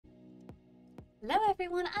Hello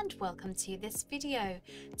everyone and welcome to this video.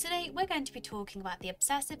 Today we're going to be talking about the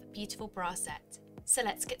Obsessive Beautiful Bra Set. So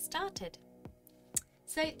let's get started.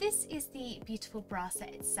 So this is the beautiful bra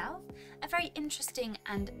set itself, a very interesting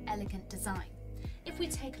and elegant design. If we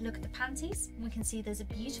take a look at the panties, we can see there's a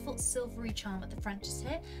beautiful silvery charm at the front just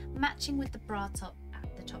here, matching with the bra top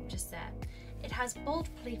at the top just there. It has bold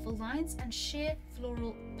playful lines and sheer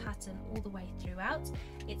floral pattern all the way throughout.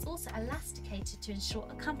 It's also elasticated to ensure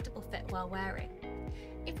a comfortable fit while wearing.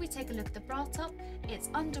 If we take a look at the bra top, it's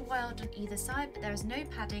underwhelmed on either side, but there is no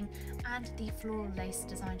padding, and the floral lace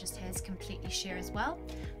design just here is completely sheer as well.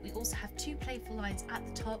 We also have two playful lines at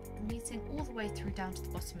the top, meeting all the way through down to the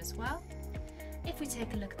bottom as well. If we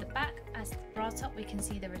take a look at the back, as the bra top, we can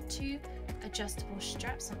see there are two adjustable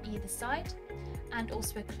straps on either side, and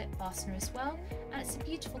also a clip fastener as well, and it's a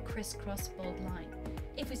beautiful crisscross bold line.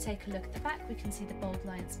 If we take a look at the back, we can see the bold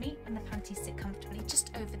lines meet and the panties sit comfortably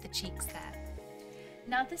just over the cheeks there.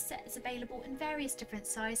 Now this set is available in various different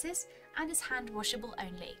sizes and is hand washable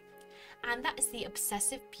only. And that is the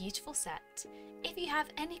Obsessive Beautiful set. If you have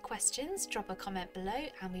any questions, drop a comment below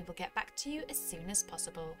and we will get back to you as soon as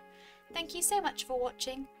possible. Thank you so much for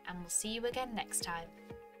watching, and we'll see you again next time.